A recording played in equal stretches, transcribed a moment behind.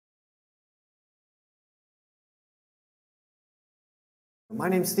My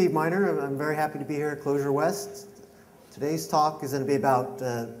name's Steve Miner. I'm very happy to be here at Clojure West. Today's talk is going to be about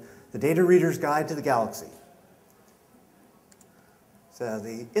the Data Reader's Guide to the Galaxy. So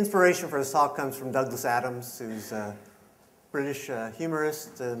the inspiration for this talk comes from Douglas Adams, who's a British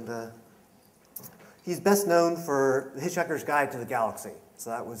humorist, and he's best known for The Hitchhiker's Guide to the Galaxy. So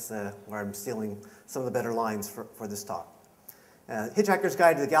that was where I'm stealing some of the better lines for this talk. Hitchhiker's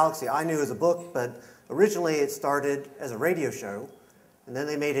Guide to the Galaxy I knew as a book, but originally it started as a radio show. And then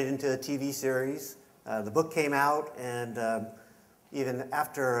they made it into a TV series. The book came out, and even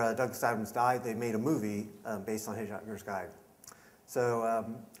after Douglas Adams died, they made a movie based on Hitchhiker's Guide. So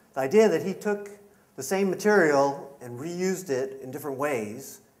the idea that he took the same material and reused it in different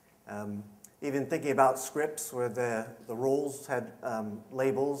ways, even thinking about scripts where the roles had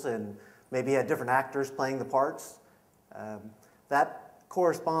labels and maybe had different actors playing the parts, that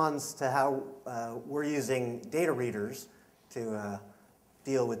corresponds to how we're using data readers to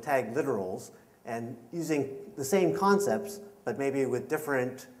deal with tagged literals, and using the same concepts, but maybe with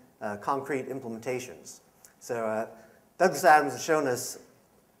different concrete implementations. So Douglas Adams has shown us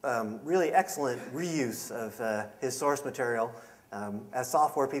really excellent reuse of his source material. As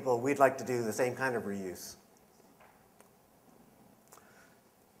software people, we'd like to do the same kind of reuse.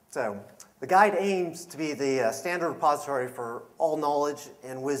 So the guide aims to be the standard repository for all knowledge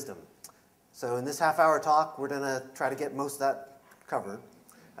and wisdom. So in this half-hour talk, we're going to try to get most of that covered.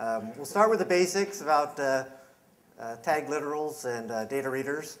 We'll start with the basics about tagged literals and data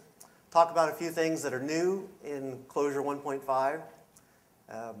readers. Talk about a few things that are new in Clojure 1.5.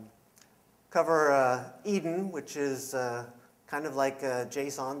 Cover Eden, which is kind of like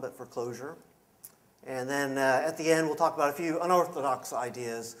JSON, but for Clojure. And then at the end, we'll talk about a few unorthodox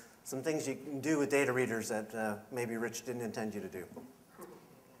ideas, some things you can do with data readers that maybe Rich didn't intend you to do.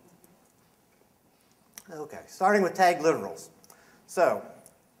 Okay, starting with tagged literals. So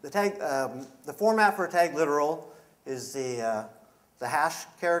the format for a tagged literal is the hash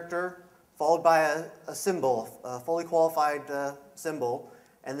character followed by a symbol, a fully qualified symbol,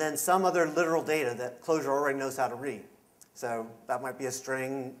 and then some other literal data that Clojure already knows how to read. So that might be a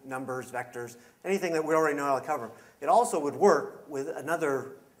string, numbers, vectors, anything that we already know how to cover. It also would work with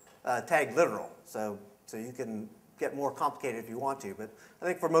another tagged literal, so you can get more complicated if you want to, but I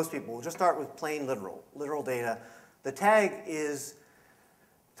think for most people, we'll just start with plain literal data. The tag is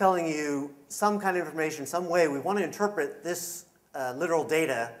telling you some kind of information, some way. We want to interpret this literal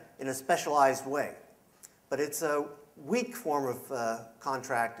data in a specialized way. But it's a weak form of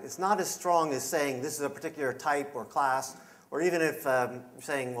contract. It's not as strong as saying this is a particular type or class, or even if you're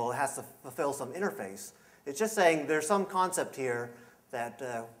saying, well, it has to fulfill some interface. It's just saying there's some concept here that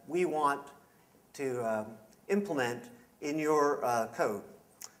we want to implement in your code.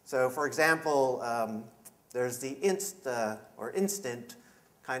 So for example, there's the instant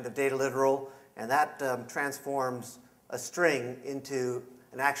kind of data literal, and that transforms a string into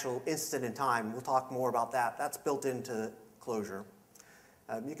an actual instant in time. We'll talk more about that. That's built into Clojure.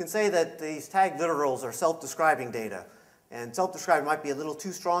 You can say that these tagged literals are self-describing data, and self-describing might be a little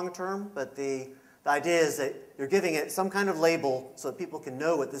too strong a term, but the idea is that you're giving it some kind of label so that people can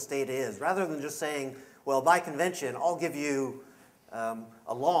know what this data is, rather than just saying, well, by convention, I'll give you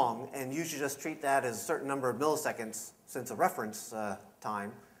a long, and you should just treat that as a certain number of milliseconds since a reference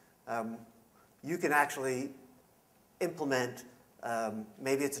time. You can actually implement,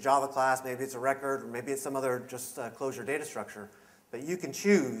 maybe it's a Java class, maybe it's a record, or maybe it's some other just Clojure data structure, but you can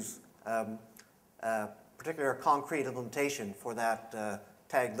choose a particular concrete implementation for that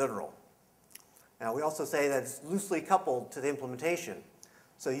tagged literal. Now, we also say that it's loosely coupled to the implementation.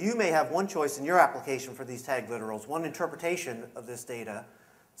 So you may have one choice in your application for these tagged literals, one interpretation of this data.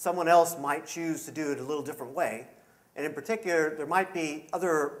 Someone else might choose to do it a little different way. And in particular, there might be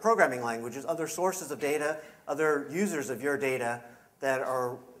other programming languages, other sources of data, other users of your data that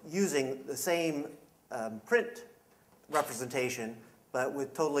are using the same print representation, but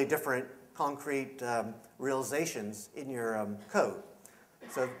with totally different concrete realizations in your code.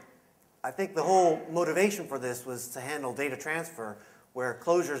 So I think the whole motivation for this was to handle data transfer, where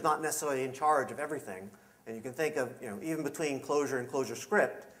Clojure is not necessarily in charge of everything. And you can think of, even between Clojure and Clojure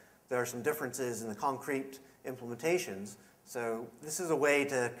Script, there are some differences in the concrete implementations. So this is a way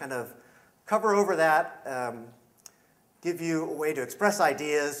to kind of cover over that, give you a way to express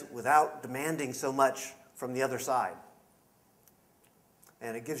ideas without demanding so much from the other side.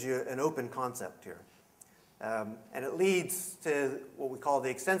 And it gives you an open concept here. And it leads to what we call the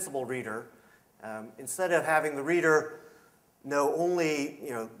extensible reader. Instead of having the reader know only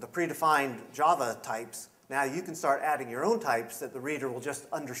the predefined Java types, now you can start adding your own types that the reader will just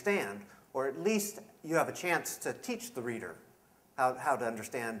understand, or at least you have a chance to teach the reader how to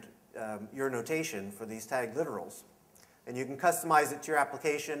understand your notation for these tag literals. And you can customize it to your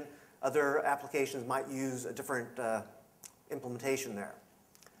application. Other applications might use a different implementation there.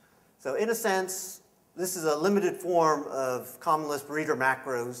 So in a sense, this is a limited form of Common Lisp reader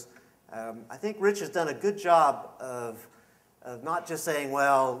macros. I think Rich has done a good job of not just saying,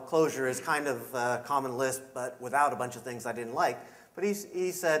 well, closure is kind of Common Lisp, but without a bunch of things I didn't like. But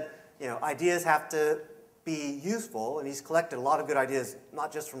he said, you know, ideas have to be useful, and he's collected a lot of good ideas,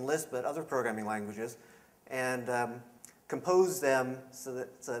 not just from Lisp, but other programming languages, and composed them so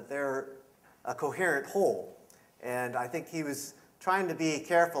that they're a coherent whole. And I think he was trying to be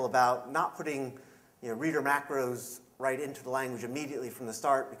careful about not putting, you know, reader macros right into the language immediately from the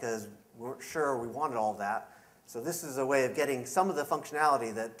start because we weren't sure we wanted all of that. So this is a way of getting some of the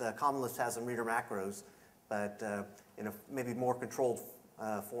functionality that Common Lisp has in reader macros, but in a maybe more controlled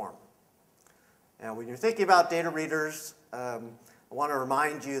form. Now, when you're thinking about data readers, I want to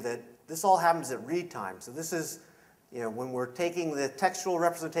remind you that this all happens at read time. So this is, you know, when we're taking the textual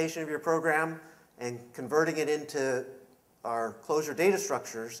representation of your program and converting it into our closure data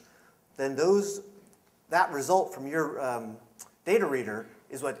structures, then that result from your data reader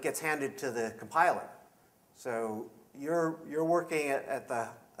is what gets handed to the compiler. So you're working at the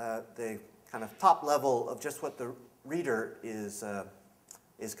kind of top level of just what the reader is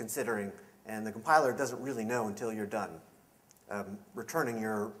considering, and the compiler doesn't really know until you're done returning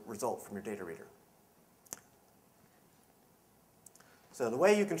your result from your data reader. So the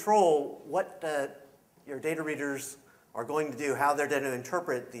way you control what your data readers are going to do, how they're going to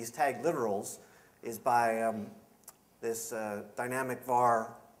interpret these tag literals, is by this dynamic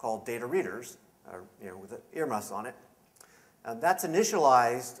var called data readers, you know, with earmuffs on it. That's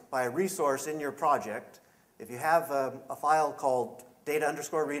initialized by a resource in your project. If you have a file called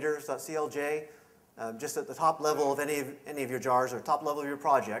data_readers.clj, just at the top level of any of your jars or top level of your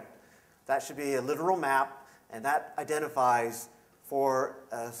project, that should be a literal map, and that identifies for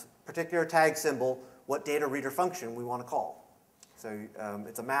a particular tag symbol what data reader function we want to call. So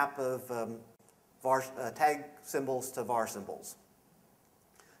it's a map of tag symbols to var symbols.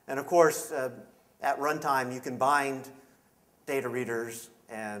 And of course, at runtime, you can bind data readers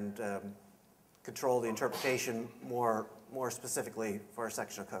and control the interpretation more specifically for a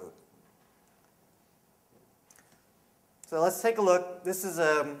section of code. So let's take a look. This is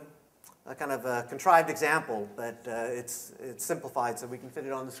a kind of a contrived example, but it's simplified so we can fit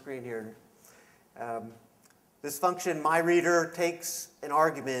it on the screen here. This function, myReader, takes an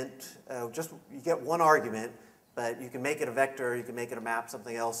argument. You get one argument, but you can make it a vector, you can make it a map,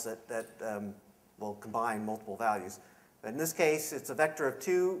 something else that will combine multiple values. But in this case, it's a vector of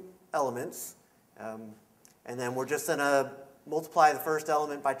 2 elements, and then we're just going to multiply the first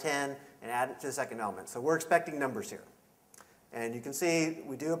element by 10 and add it to the second element. So we're expecting numbers here. And you can see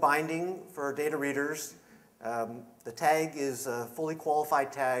we do a binding for data readers. The tag is a fully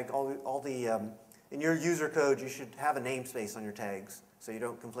qualified tag. In your user code, you should have a namespace on your tags so you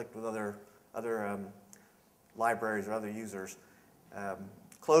don't conflict with other libraries or other users.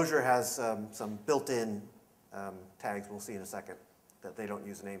 Closure has some built-in tags we'll see in a second that they don't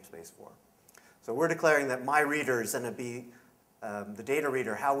use a namespace for. So we're declaring that myReader is going to be the data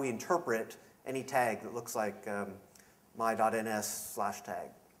reader, how we interpret any tag that looks like my.ns/tag.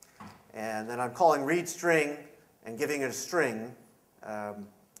 And then I'm calling readString and giving it a string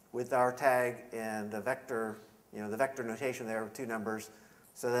with our tag and a vector, you know, the vector notation there with 2 numbers.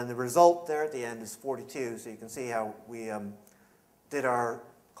 So then the result there at the end is 42. So you can see how we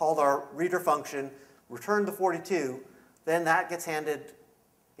called our reader function, returned the 42, then that gets handed,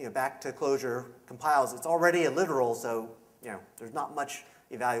 you know, back to Closure, compiles. It's already a literal, so, you know, there's not much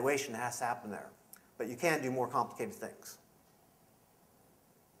evaluation that has to happen there. But you can do more complicated things.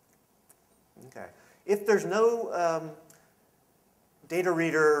 Okay. If there's no data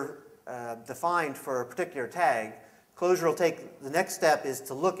reader defined for a particular tag, Closure will take, the next step is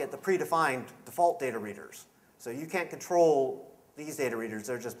to look at the predefined default data readers. So you can't control these data readers,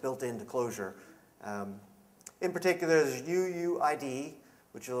 they're just built into Closure. In particular, there's UUID,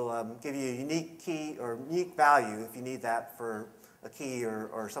 which will give you a unique key or unique value if you need that for a key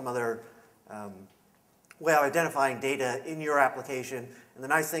or some other way of identifying data in your application. And the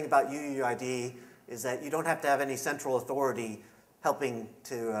nice thing about UUID is that you don't have to have any central authority helping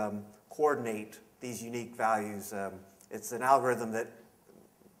to coordinate these unique values. It's an algorithm that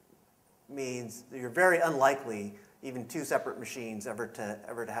means that you're very unlikely, even 2 separate machines, ever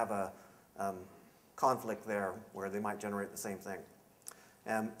to have a conflict there where they might generate the same thing.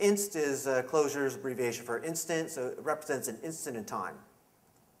 Inst is Closure's abbreviation for instant, so it represents an instant in time.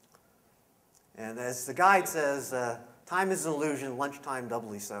 And as the guide says, time is an illusion, lunchtime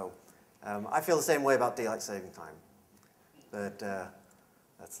doubly so. I feel the same way about daylight saving time, but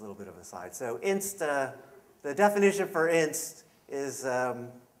that's a little bit of an aside. So inst, the definition for inst is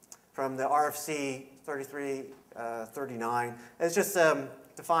from the RFC 3339. It just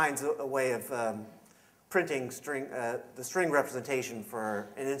defines a way of printing the string representation for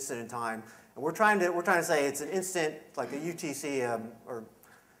an instant in time. And we're trying to say it's an instant, like a UTC, or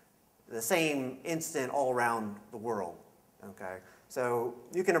the same instant all around the world. Okay, so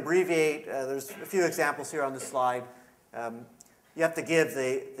you can abbreviate. There's a few examples here on this slide. You have to give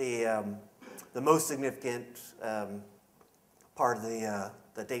the most significant part of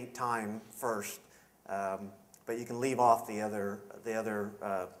the date time first, but you can leave off the other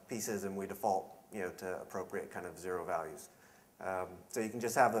pieces, and we default to appropriate kind of zero values. So you can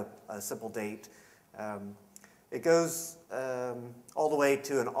just have a simple date. It goes all the way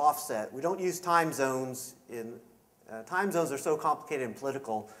to an offset. We don't use time zones. Time zones are so complicated and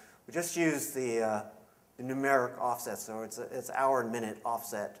political. We just use the numeric offset. So it's hour and minute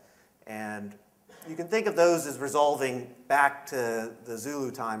offset, and you can think of those as resolving back to the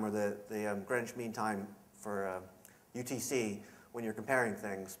Zulu time or the Greenwich Mean Time for UTC when you're comparing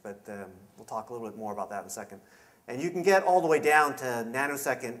things, but we'll talk a little bit more about that in a second. And you can get all the way down to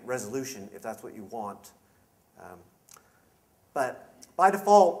nanosecond resolution if that's what you want. But by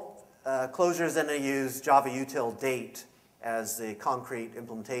default, Clojure is going to use Java util date as the concrete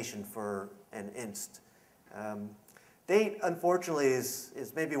implementation for an inst. Date, unfortunately,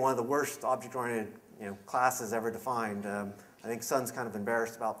 is maybe one of the worst object-oriented classes ever defined. I think Sun's kind of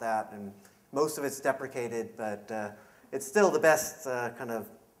embarrassed about that, and most of it's deprecated, but it's still the best kind of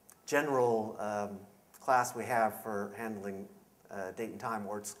general class we have for handling date and time,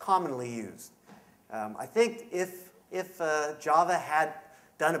 or it's commonly used. I think if Java had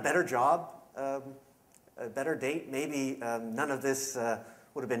done a better job, a better date, maybe none of this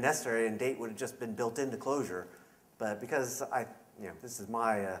would have been necessary, and date would have just been built into Clojure. But because this is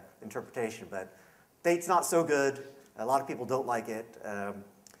my interpretation, but date's not so good. A lot of people don't like it. The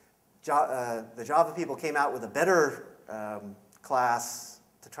Java people came out with a better class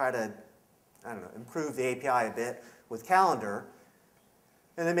to try to, improve the API a bit with Calendar.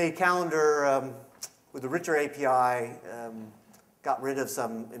 And they made Calendar with a richer API, got rid of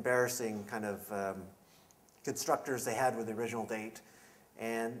some embarrassing kind of constructors they had with the original date.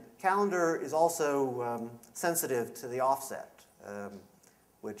 And Calendar is also sensitive to the offset,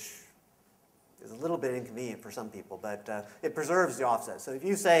 which is a little bit inconvenient for some people, but it preserves the offset. So if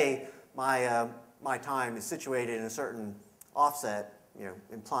you say my time is situated in a certain offset,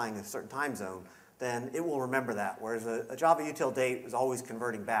 implying a certain time zone, then it will remember that, whereas a Java util date is always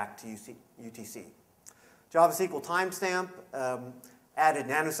converting back to UTC. Java SQL timestamp added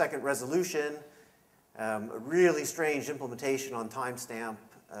nanosecond resolution, a really strange implementation on timestamp.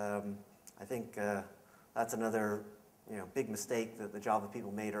 I think that's another big mistake that the Java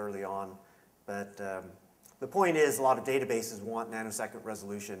people made early on. But the point is, a lot of databases want nanosecond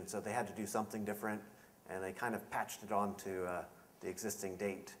resolution, so they had to do something different, and they kind of patched it onto the existing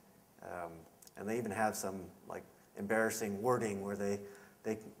date. And they even have some embarrassing wording where they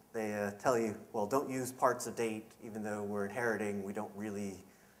tell you, well, don't use parts of date, even though we're inheriting. We don't really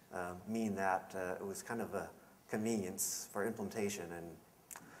mean that. It was kind of a convenience for implementation. And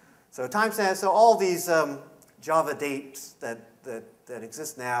so timestamp. So all these Java dates that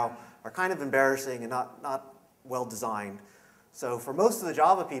exist now are kind of embarrassing and not well designed. So for most of the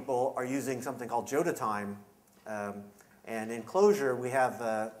Java people are using something called Jota time. And in Clojure, we have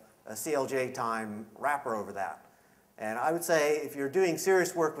a CLJ time wrapper over that. And I would say if you're doing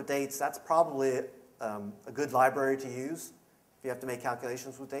serious work with dates, that's probably a good library to use. If you have to make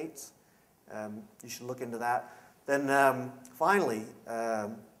calculations with dates, you should look into that. Then finally,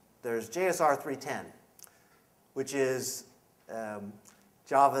 there's JSR 310, which is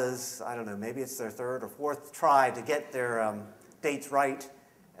Java's, I don't know, maybe it's their third or fourth try to get their dates right.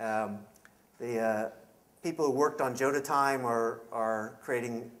 The people who worked on Jota time are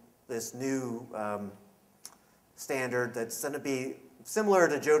creating this new standard that's going to be similar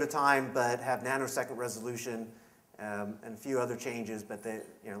to Jota time, but have nanosecond resolution and a few other changes, but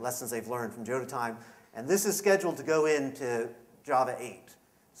lessons they've learned from Jota time. And this is scheduled to go into Java 8.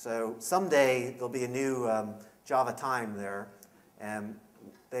 So someday there'll be a new Java time there. And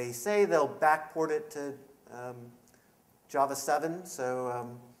they say they'll backport it to Java 7. So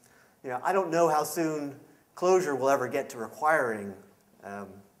I don't know how soon Clojure will ever get to requiring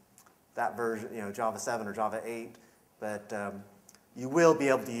that version, Java 7 or Java 8, but you will be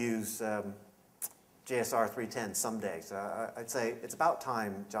able to use JSR 310 someday. So I'd say it's about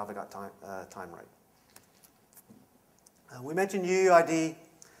time Java got time right. We mentioned UUID.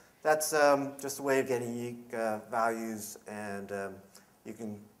 That's just a way of getting unique values, and you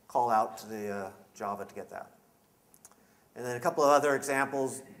can call out to the Java to get that. And then a couple of other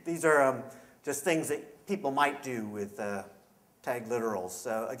examples. These are just things that people might do with tag literals.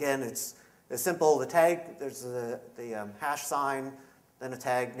 So again, it's simple. The tag, there's the hash sign, then a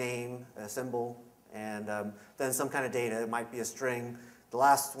tag name, a symbol, and then some kind of data. It might be a string. The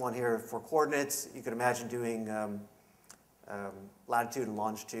last one here for coordinates, you could imagine doing latitude and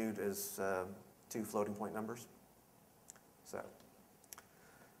longitude as two floating point numbers. So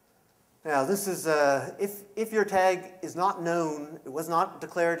now this is, if your tag is not known, it was not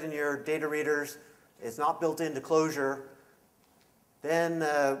declared in your data readers, it's not built into Clojure, then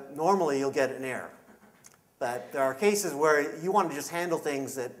normally you'll get an error. But there are cases where you want to just handle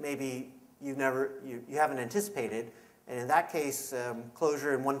things that maybe you haven't anticipated, and in that case,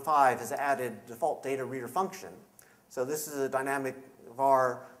 Clojure in 1.5 has added default data reader function. So this is a dynamic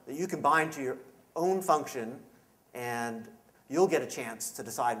var that you can bind to your own function, and you'll get a chance to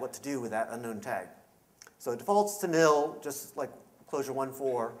decide what to do with that unknown tag. So it defaults to nil, just like Clojure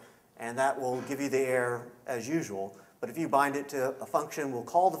 1.4, and that will give you the error as usual. But if you bind it to a function, we'll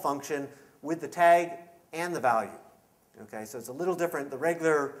call the function with the tag and the value. Okay, so it's a little different. The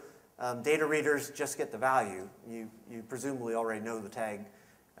regular data readers just get the value. You presumably already know the tag.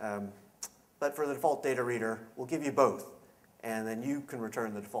 But for the default data reader, we'll give you both. And then you can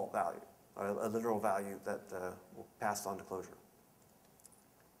return the default value, or a literal value that will pass on to Clojure.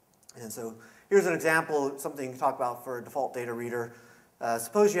 And so here's an example, something you can talk about for a default data reader.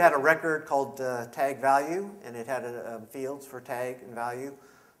 Suppose you had a record called tag value, and it had fields for tag and value.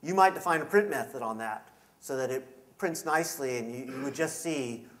 You might define a print method on that so that it prints nicely, and you would just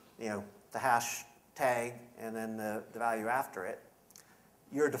see, the hash tag and then the value after it.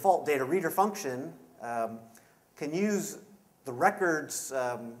 Your default data reader function can use the records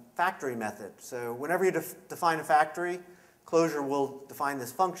factory method. So whenever you define a factory, Clojure will define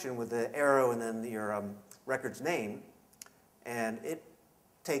this function with the arrow and then your record's name, and it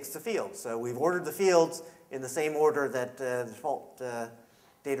takes the fields. So we've ordered the fields in the same order that the default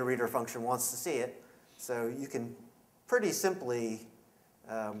data reader function wants to see it. So you can pretty simply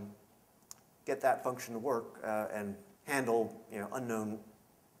get that function to work and handle unknown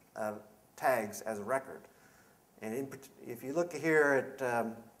tags as a record. And if you look here at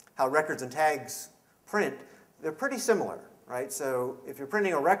how records and tags print, they're pretty similar, right? So if you're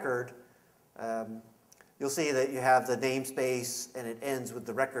printing a record, you'll see that you have the namespace and it ends with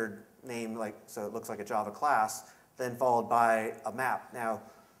the record name, so it looks like a Java class, then followed by a map. Now,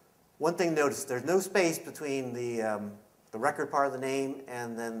 one thing to notice, there's no space between the record part of the name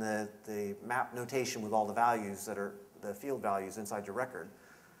and then the map notation with all the values that are the field values inside your record.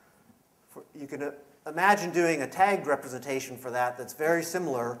 You can imagine doing a tagged representation for that that's very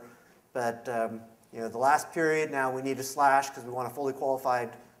similar, but the last period, now we need a slash because we want a fully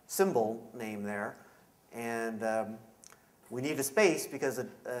qualified symbol name there. And we need a space because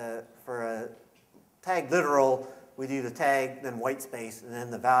for a tag literal, we do the tag, then white space, and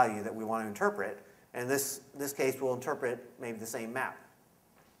then the value that we want to interpret. And this case, we'll interpret maybe the same map.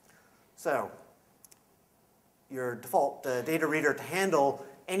 So your default data reader to handle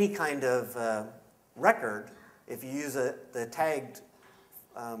any kind of record, if you use the tagged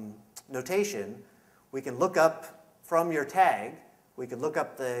notation, we can look up from your tag, we can look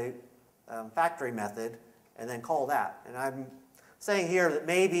up the factory method, and then call that. And I'm saying here that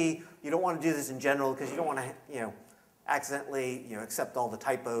maybe you don't want to do this in general because you don't want to, accidentally, accept all the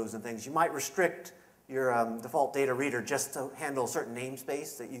typos and things. You might restrict your default data reader just to handle a certain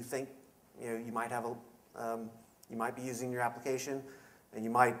namespace that you think, you might have you might be using in your application, and you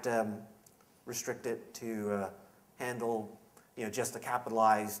might restrict it to handle, just a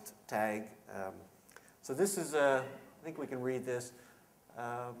capitalized tag. So this is, I think we can read this.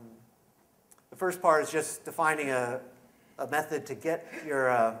 The first part is just defining a method to get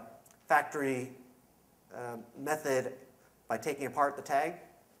your factory method by taking apart the tag.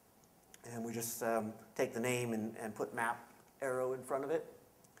 And we just take the name and put map arrow in front of it.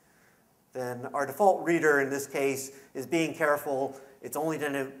 Then our default reader in this case is being careful. It's only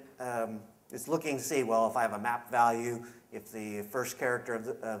going to, it's looking to see, well, if I have a map value, if the first character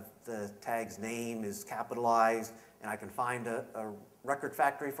of the tag's name is capitalized, and I can find a record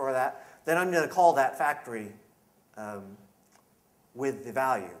factory for that, then I'm going to call that factory with the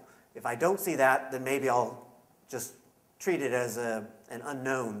value. If I don't see that, then maybe I'll just treat it as an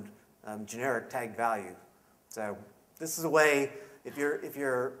unknown generic tagged value. So this is a way, if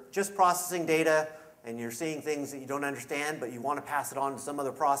you're just processing data and you're seeing things that you don't understand, but you want to pass it on to some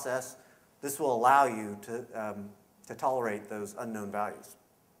other process, this will allow you to to tolerate those unknown values.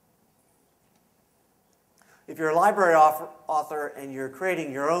 If you're a library author and you're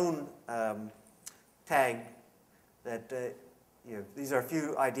creating your own tag, these are a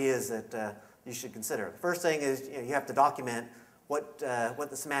few ideas that you should consider. The first thing is you have to document what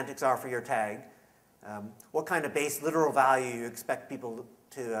the semantics are for your tag, what kind of base literal value you expect people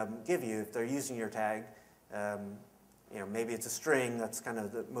to give you if they're using your tag. Maybe it's a string, that's kind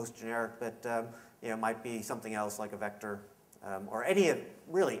of the most generic, but it might be something else like a vector, or any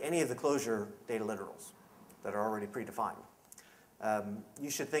of the closure data literals that are already predefined. You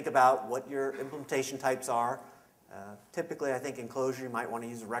should think about what your implementation types are. Typically, I think in Clojure you might want to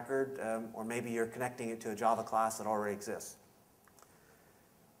use a record, or maybe you're connecting it to a Java class that already exists.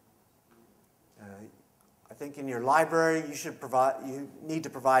 I think in your library you need to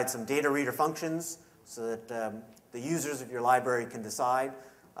provide some data reader functions so that the users of your library can decide.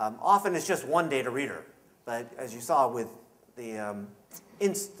 Often it's just one data reader, but as you saw with the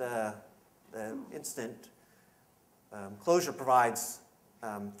instant, Clojure provides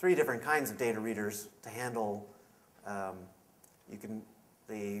 3 different kinds of data readers to handle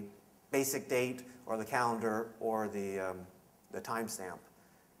the basic date or the calendar or the timestamp.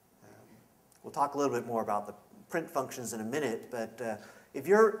 We'll talk a little bit more about the print functions in a minute, but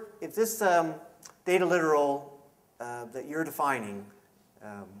if this data literal that you're defining,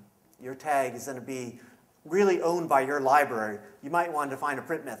 your tag is going to be really owned by your library, you might want to define a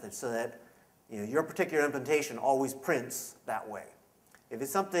print method so that your particular implementation always prints that way. If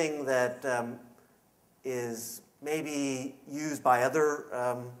it's something that is maybe used by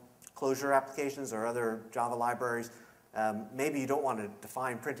other Clojure applications or other Java libraries, maybe you don't want to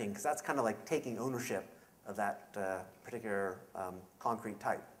define printing because that's kind of like taking ownership of that particular concrete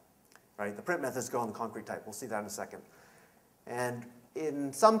type. Right? The print methods go on the concrete type. We'll see that in a second. And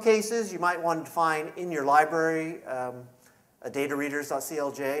in some cases, you might want to define in your library a data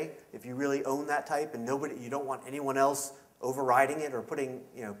readers.clj if you really own that type and you don't want anyone else overriding it or putting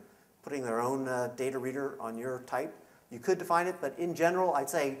their own data reader on your type. You could define it, but in general, I'd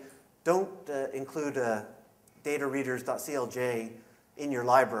say don't include data readers.clj in your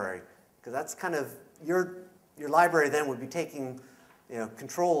library because that's kind of your library then would be taking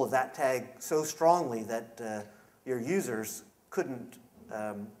control of that tag so strongly that your users couldn't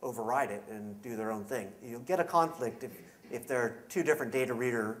override it and do their own thing. You'll get a conflict if there are two different data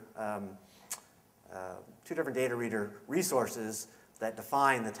reader resources that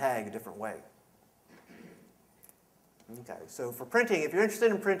define the tag a different way. Okay, so for printing, if you're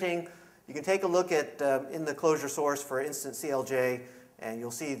interested in printing, you can take a look at in the Clojure source for instant CLJ, and you'll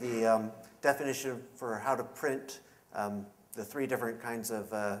see the definition for how to print the 3 different kinds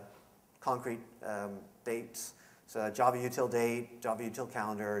of concrete dates. So Java util date, Java util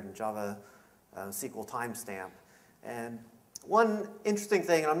calendar, and Java SQL timestamp. And one interesting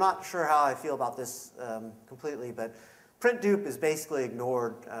thing, and I'm not sure how I feel about this completely, but print dupe is basically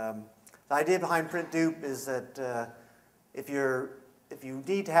ignored. The idea behind print dupe is that if you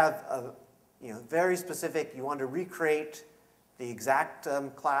need to have a very specific, you want to recreate the exact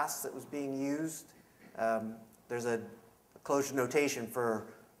class that was being used, there's a Clojure notation for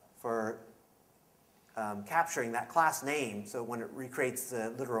capturing that class name, so when it recreates the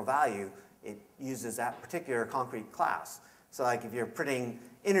literal value, it uses that particular concrete class. So like if you're printing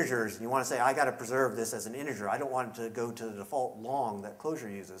integers and you want to say, I got to preserve this as an integer, I don't want it to go to the default long that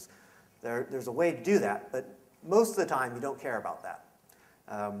Clojure uses. There's a way to do that, but most of the time you don't care about that.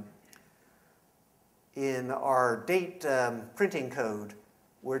 In our date printing code,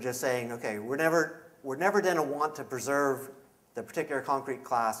 we're just saying, okay, we're never going to want to preserve the particular concrete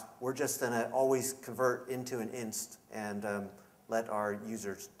class. We're just going to always convert into an inst and let our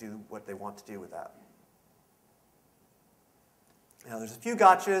users do what they want to do with that. Now, there's a few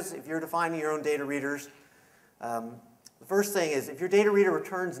gotchas if you're defining your own data readers. The first thing is if your data reader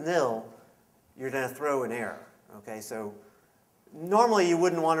returns nil, you're going to throw an error. Okay, so normally you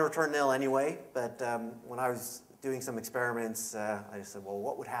wouldn't want to return nil anyway, but when I was doing some experiments, I just said, well,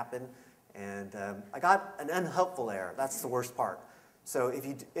 what would happen? And I got an unhelpful error. That's the worst part. So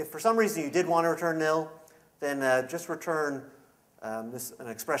if for some reason you did want to return nil, then just return an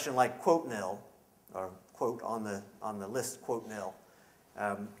expression like quote nil, or quote on the list quote nil,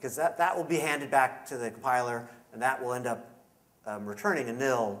 because that will be handed back to the compiler, and that will end up returning a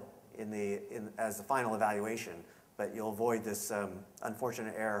nil as the final evaluation. But you'll avoid this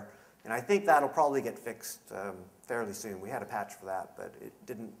unfortunate error, and I think that'll probably get fixed fairly soon. We had a patch for that, but it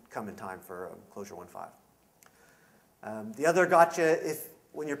didn't come in time for Clojure 1.5. The other gotcha,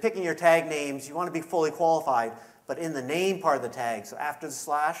 when you're picking your tag names, you want to be fully qualified, but in the name part of the tag, so after the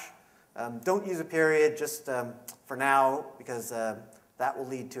slash, Don't use a period just for now, because that will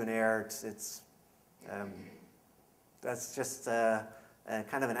lead to an error. That's just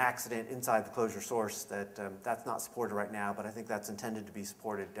kind of an accident inside the closure source that's not supported right now, but I think that's intended to be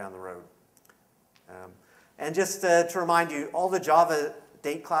supported down the road. And just to remind you, all the Java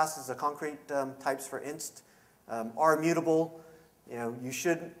date classes, the concrete types for inst, are immutable. You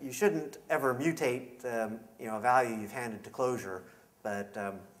shouldn't ever mutate a value you've handed to closure, but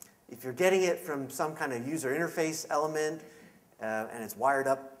if you're getting it from some kind of user interface element and it's wired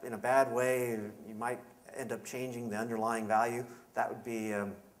up in a bad way, you might end up changing the underlying value. That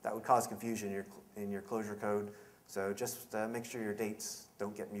would cause confusion in your closure code. So just make sure your dates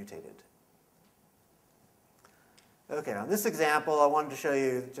don't get mutated. Okay, on this example, I wanted to show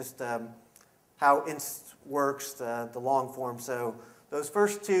you just how inst works, the long form. So those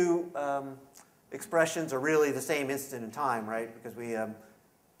first two expressions are really the same instant in time, right? Because we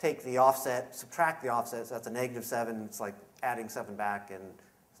take the offset, subtract the offset, so that's a -7. It's like adding 7 back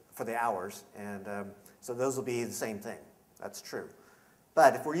for the hours. And so those will be the same thing. That's true.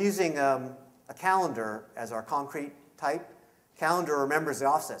 But if we're using a calendar as our concrete type, calendar remembers the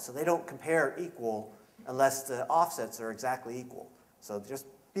offset, so they don't compare equal unless the offsets are exactly equal. So just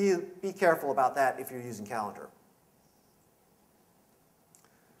be careful about that if you're using calendar.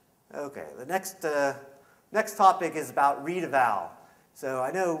 Okay, the next topic is about read eval. So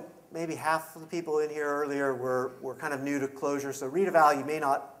I know maybe half of the people in here earlier were kind of new to closure, so read eval you may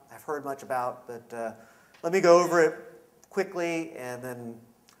not have heard much about, but let me go over it quickly, and then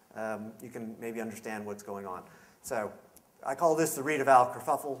you can maybe understand what's going on. So I call this the read eval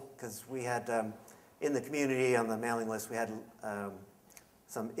kerfuffle, because we had in the community on the mailing list, we had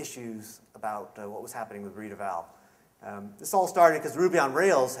some issues about what was happening with read eval. This all started because Ruby on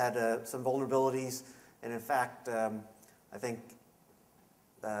Rails had some vulnerabilities, and in fact, I think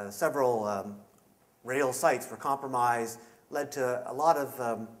several Rails sites were compromised, led to a lot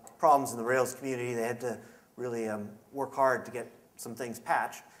of problems in the Rails community. They had to really work hard to get some things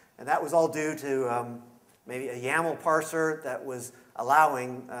patched, and that was all due to maybe a YAML parser that was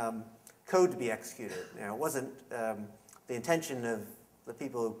allowing code to be executed. It wasn't the intention of the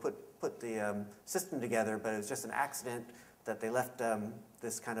people who put the system together, but it was just an accident that they left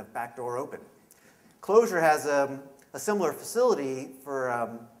this kind of backdoor open. Closure has a similar facility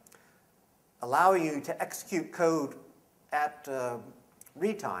for allowing you to execute code at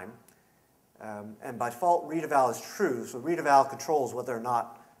read time, and by default read eval is true, so read eval controls whether or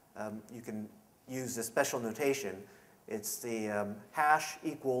not you can use this special notation. It's the hash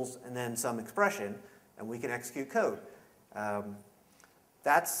equals and then some expression, and we can execute code.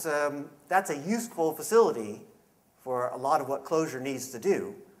 That's a useful facility for a lot of what Closure needs to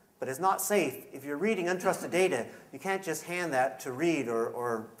do, but it's not safe. If you're reading untrusted data, you can't just hand that to read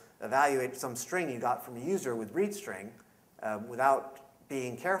or evaluate some string you got from a user with read string without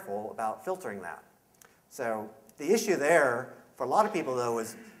being careful about filtering that. So the issue there for a lot of people, though,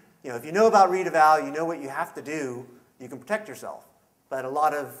 is if you know about read eval, you know what you have to do, you can protect yourself. But a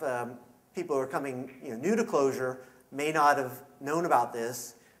lot of people who are coming new to Closure may not have known about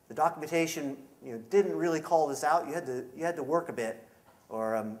this. The documentation didn't really call this out. You had to work a bit,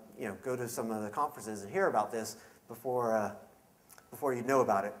 or go to some of the conferences and hear about this before you'd know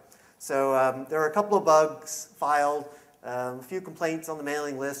about it. So there are a couple of bugs filed, a few complaints on the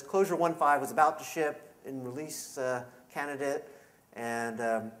mailing list. Closure 1.5 was about to ship in release candidate, and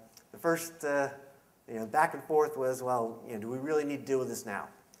the first back and forth was, well, do we really need to deal with this now?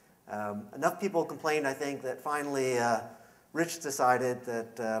 Enough people complained, I think, that finally Rich decided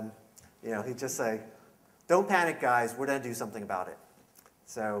that he'd just say, "Don't panic, guys. We're going to do something about it."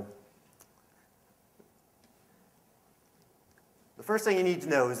 So the first thing you need to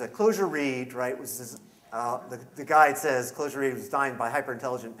know is that Closure Read, right, was this, the guide says Closure Read was designed by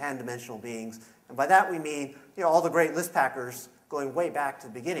hyper-intelligent pan-dimensional beings, and by that we mean all the great list packers going way back to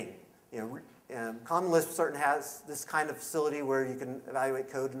the beginning. Common Lisp certainly has this kind of facility where you can evaluate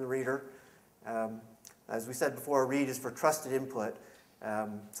code in the reader. As we said before, read is for trusted input.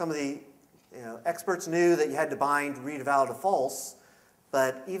 Some of the experts knew that you had to bind read eval to false,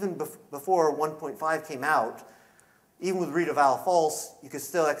 but even before 1.5 came out, even with read eval false, you could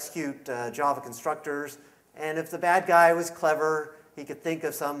still execute Java constructors. And if the bad guy was clever, he could think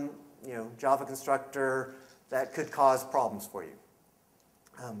of some Java constructor that could cause problems for you.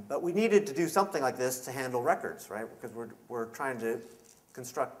 But we needed to do something like this to handle records, right? Because we're trying to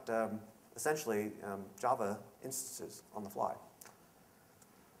construct essentially Java instances on the fly.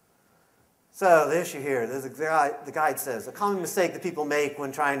 So the issue here, the guide says, a common mistake that people make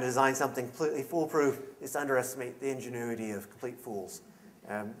when trying to design something completely foolproof is to underestimate the ingenuity of complete fools.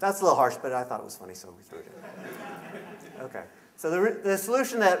 That's a little harsh, but I thought it was funny, so we threw it in. Okay. So the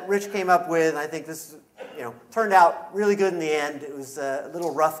solution that Rich came up with, I think this turned out really good in the end. It was a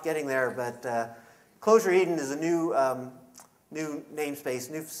little rough getting there, but Clojure Eden is a new namespace,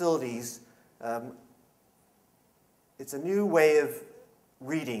 new facilities. It's a new way of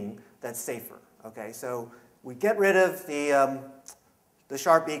reading that's safer. Okay, so we get rid of the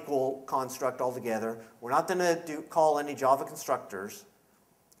sharp equal construct altogether. We're not going to call any Java constructors.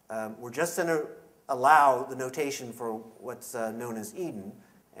 We're just going to allow the notation for what's known as Eden,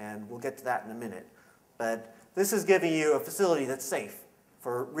 and we'll get to that in a minute. But this is giving you a facility that's safe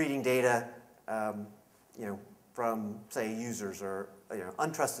for reading data, from say users or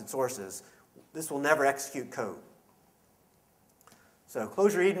untrusted sources. This will never execute code. So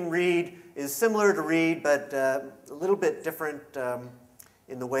Clojure Eden read is similar to read, but a little bit different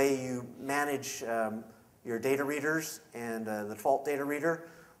in the way you manage your data readers and the default data reader.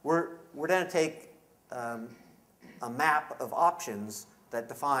 We're going to take a map of options that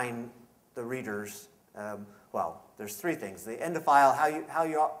define the readers. Well, there's three things: the end of file,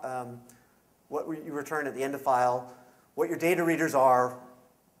 what you return at the end of file, what your data readers are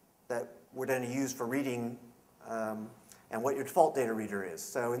that we're going to use for reading, and what your default data reader is.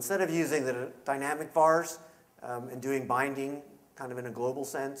 So instead of using the dynamic vars and doing binding kind of in a global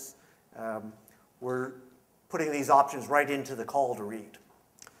sense, we're putting these options right into the call to read.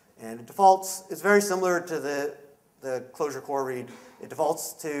 And it defaults, it's very similar to the Clojure core read. It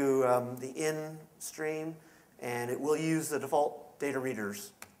defaults to the in stream, and it will use the default data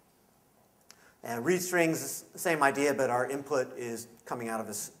readers. And read strings is the same idea, but our input is coming out of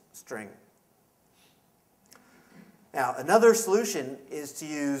a string. Now, another solution is to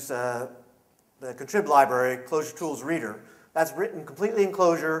use the contrib library, Clojure Tools Reader. That's written completely in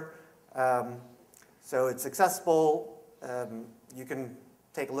Clojure, so it's accessible. You can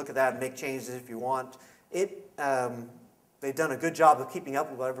take a look at that and make changes if you want. They've done a good job of keeping up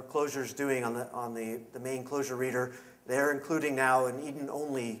with whatever Clojure is doing on the main Clojure reader. They're including now an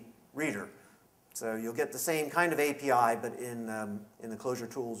Eden-only reader. So you'll get the same kind of API, but in the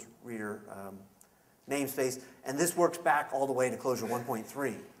Clojure Tools Reader namespace. And this works back all the way to Clojure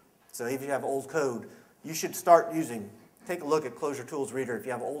 1.3. So if you have old code, you should start take a look at Clojure Tools Reader. If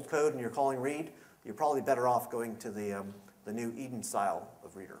you have old code and you're calling read, you're probably better off going to the new Eden style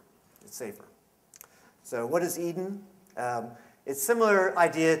of reader. It's safer. So what is Eden? It's a similar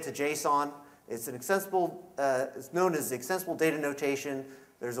idea to JSON. It's an extensible, it's known as the extensible data notation.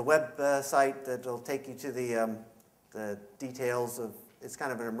 There's a web site that will take you to the details of, it's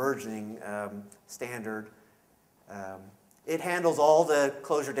kind of an emerging standard. It handles all the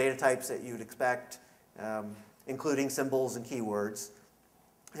Clojure data types that you'd expect, including symbols and keywords.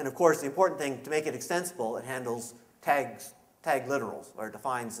 And of course, the important thing, to make it extensible, it handles tag literals, or it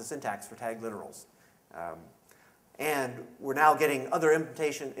defines the syntax for tag literals. And we're now getting other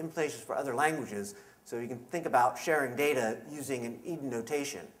implementations for other languages, so you can think about sharing data using an Eden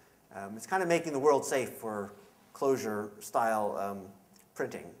notation. It's kind of making the world safe for Clojure-style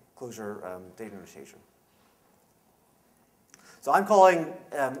printing, Clojure data notation. So I'm calling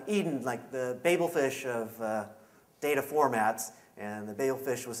Eden like the Babelfish of data formats, and the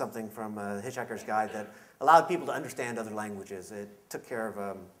Babelfish was something from Hitchhiker's Guide that allowed people to understand other languages. It took care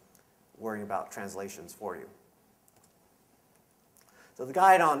of worrying about translations for you. So the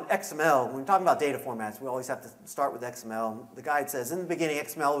guide on XML, when we're talking about data formats, we always have to start with XML. The guide says, in the beginning,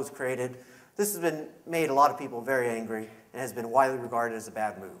 XML was created. This has made a lot of people very angry and has been widely regarded as a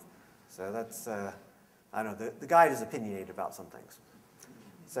bad move. So that's, I don't know, the guide is opinionated about some things.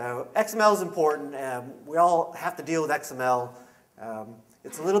 So XML is important. We all have to deal with XML.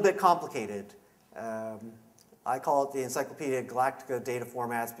 It's a little bit complicated. I call it the Encyclopedia Galactica data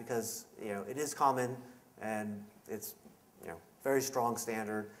formats because it is common and it's very strong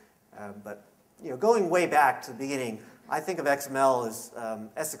standard. But going way back to the beginning, I think of XML as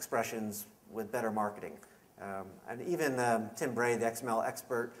S expressions with better marketing. And even Tim Bray, the XML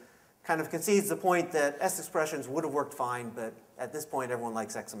expert, kind of concedes the point that S expressions would have worked fine, but at this point everyone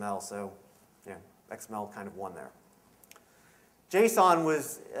likes XML, so XML kind of won there. JSON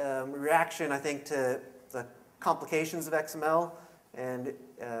was a reaction, I think, to the complications of XML, and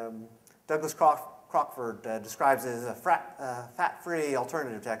Douglas Crockford describes it as a fat-free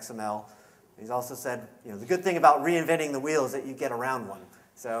alternative to XML. He's also said, the good thing about reinventing the wheel is that you get around one.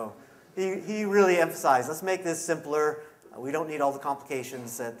 So he really emphasized, let's make this simpler. We don't need all the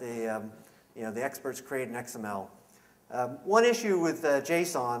complications that the experts create in XML. One issue with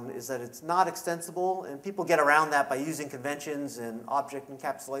JSON is that it's not extensible, and people get around that by using conventions and object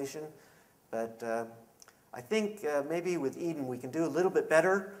encapsulation. But I think maybe with Eden we can do a little bit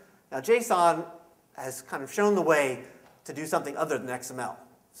better. Now JSON has kind of shown the way to do something other than XML.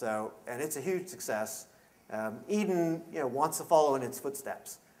 So, and it's a huge success. Eden, wants to follow in its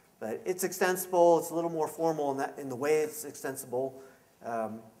footsteps, but it's extensible. It's a little more formal in the way it's extensible.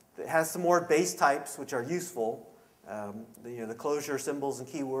 It has some more base types which are useful. The closure symbols and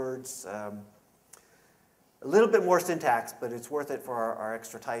keywords. A little bit more syntax, but it's worth it for our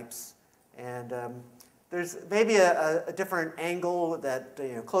extra types. And there's maybe a different angle that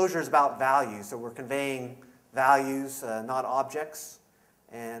closure is about values, so we're conveying values, not objects.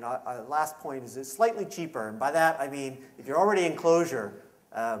 And our last point is it's slightly cheaper, and by that I mean if you're already in closure,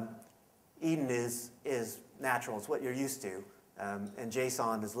 Eden is natural, it's what you're used to, and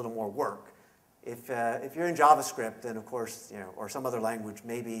JSON is a little more work. If you're in JavaScript, then of course, or some other language,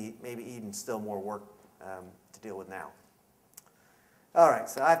 maybe Eden's still more work to deal with now. All right,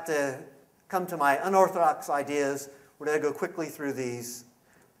 so I have to come to my unorthodox ideas. We're going to go quickly through these.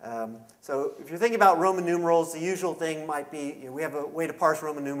 So if you're thinking about Roman numerals, the usual thing might be, we have a way to parse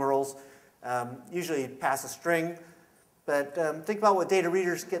Roman numerals, usually pass a string. But think about what data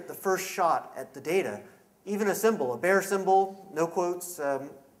readers get the first shot at the data. Even a symbol, a bare symbol, no quotes,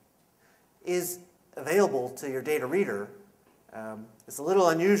 is available to your data reader. It's a little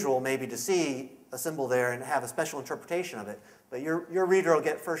unusual maybe to see a symbol there and have a special interpretation of it. But your reader will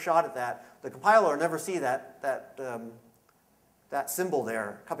get first shot at that. The compiler will never see that symbol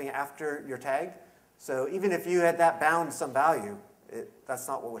there coming after your tag. So even if you had that bound to some value, that's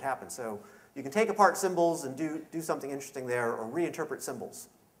not what would happen. So you can take apart symbols and do something interesting there, or reinterpret symbols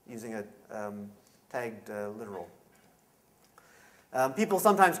using a tagged literal. People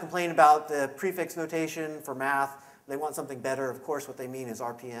sometimes complain about the prefix notation for math. They want something better. Of course, what they mean is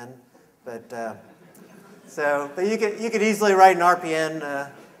RPN. But you could easily write an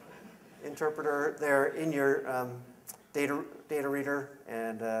RPN interpreter there in your data reader,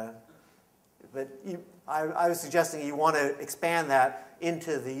 and I was suggesting you want to expand that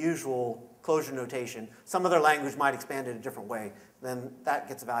into the usual closure notation. Some other language might expand it a different way. Then that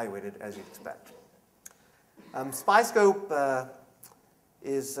gets evaluated as you'd expect. SpyScope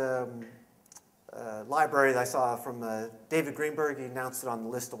is a library that I saw from David Greenberg. He announced it on the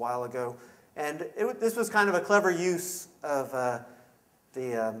list a while ago. And this was kind of a clever use of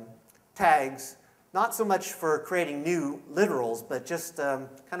the tags, not so much for creating new literals, but just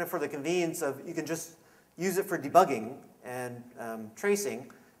kind of for the convenience of you can just use it for debugging and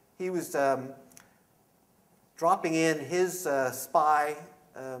tracing. He was dropping in his spy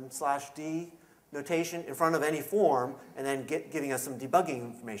 / notation in front of any form and then giving us some debugging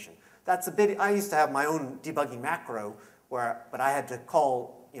information. That's a bit, I used to have my own debugging macro, but I had to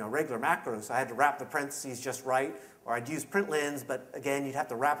call regular macros. So I had to wrap the parentheses just right, or I'd use printlns, but again, you'd have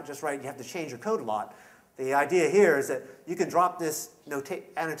to wrap it just right. You have to change your code a lot. The idea here is that you can drop this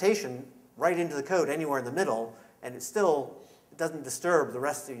annotation right into the code anywhere in the middle, and it doesn't disturb the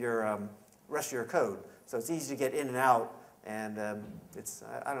rest of your code. So it's easy to get in and out, and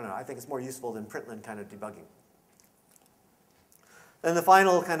I don't know, I think it's more useful than println kind of debugging. Then the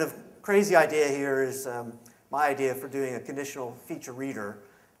final kind of crazy idea here is my idea for doing a conditional feature reader.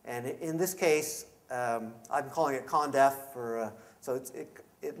 And in this case, I'm calling it condef. So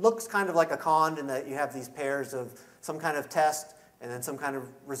it looks kind of like a cond in that you have these pairs of some kind of test and then some kind of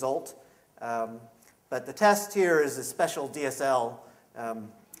result. But the test here is a special DSL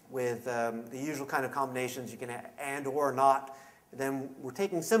with the usual kind of combinations. You can and or not. And then we're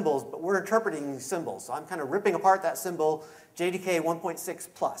taking symbols, but we're interpreting symbols. So I'm kind of ripping apart that symbol, JDK 1.6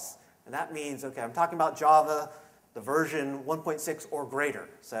 plus. And that means, okay, I'm talking about Java, the version 1.6 or greater.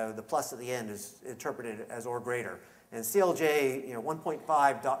 So the plus at the end is interpreted as or greater. And CLJ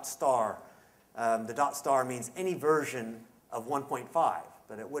 1.5 dot star, the dot star means any version of 1.5,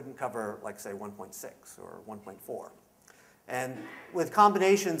 but it wouldn't cover, like, say, 1.6 or 1.4. And with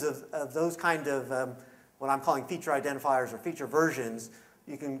combinations of those kind of what I'm calling feature identifiers or feature versions,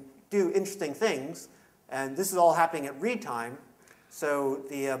 you can do interesting things. And this is all happening at read time. So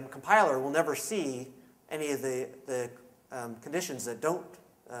the compiler will never see any of the conditions that don't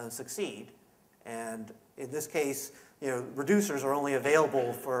succeed. And in this case, reducers are only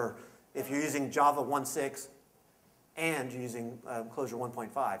available for if you're using Java 1.6 and using Closure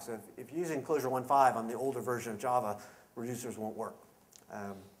 1.5. So if you're using Closure 1.5 on the older version of Java, reducers won't work.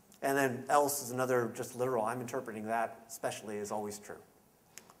 And then else is another just literal. I'm interpreting that especially as always true.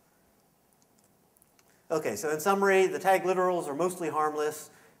 Okay, so in summary, the tag literals are mostly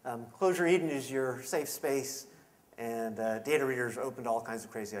harmless. Closure Eden is your safe space, and data readers are open to all kinds of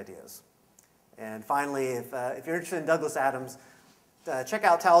crazy ideas. And finally, if you're interested in Douglas Adams, check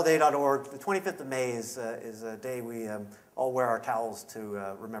out towelday.org. The 25th of May is a day we all wear our towels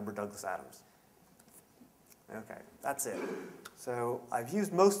to remember Douglas Adams. Okay, that's it. So I've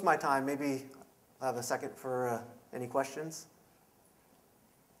used most of my time. Maybe I'll have a second for any questions.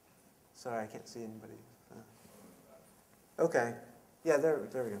 Sorry, I can't see anybody. Okay. Yeah, there we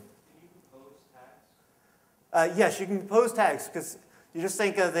go. Can you compose tags? Yes, you can compose tags, because you just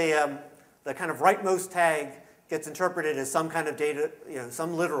think of the kind of rightmost tag gets interpreted as some kind of data,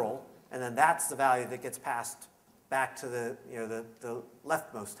 some literal, and then that's the value that gets passed back to the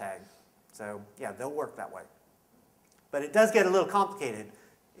leftmost tag. So yeah, they'll work that way. But it does get a little complicated,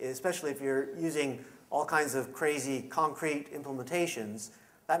 especially if you're using all kinds of crazy concrete implementations.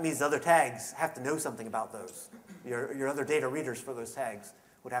 That means the other tags have to know something about those. Your other data readers for those tags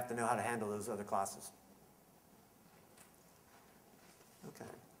would have to know how to handle those other classes. Okay.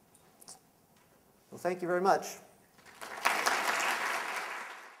 Well, thank you very much.